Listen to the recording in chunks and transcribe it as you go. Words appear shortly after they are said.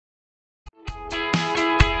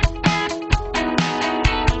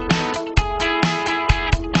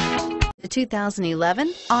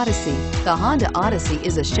2011 Odyssey. The Honda Odyssey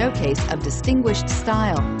is a showcase of distinguished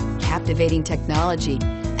style, captivating technology,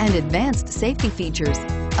 and advanced safety features.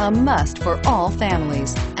 A must for all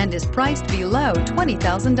families and is priced below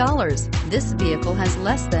 $20,000. This vehicle has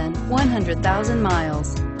less than 100,000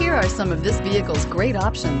 miles. Here are some of this vehicle's great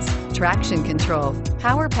options: traction control,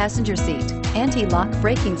 power passenger seat, anti-lock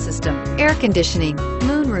braking system, air conditioning,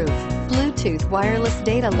 moonroof, Bluetooth wireless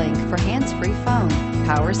data link for hands-free phone,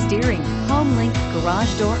 power steering, home link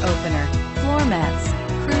garage door opener, floor mats,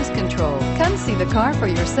 cruise control. Come see the car for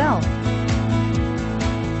yourself.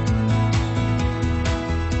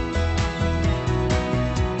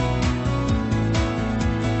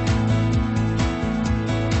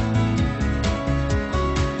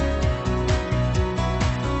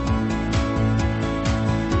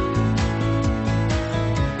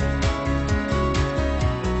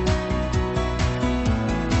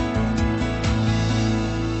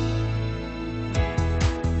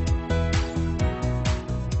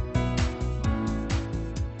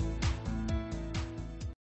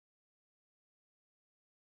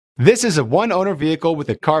 This is a one-owner vehicle with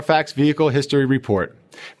a Carfax Vehicle History Report.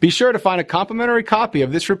 Be sure to find a complimentary copy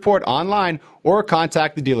of this report online or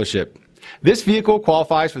contact the dealership. This vehicle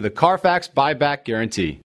qualifies for the Carfax Buyback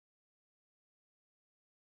Guarantee.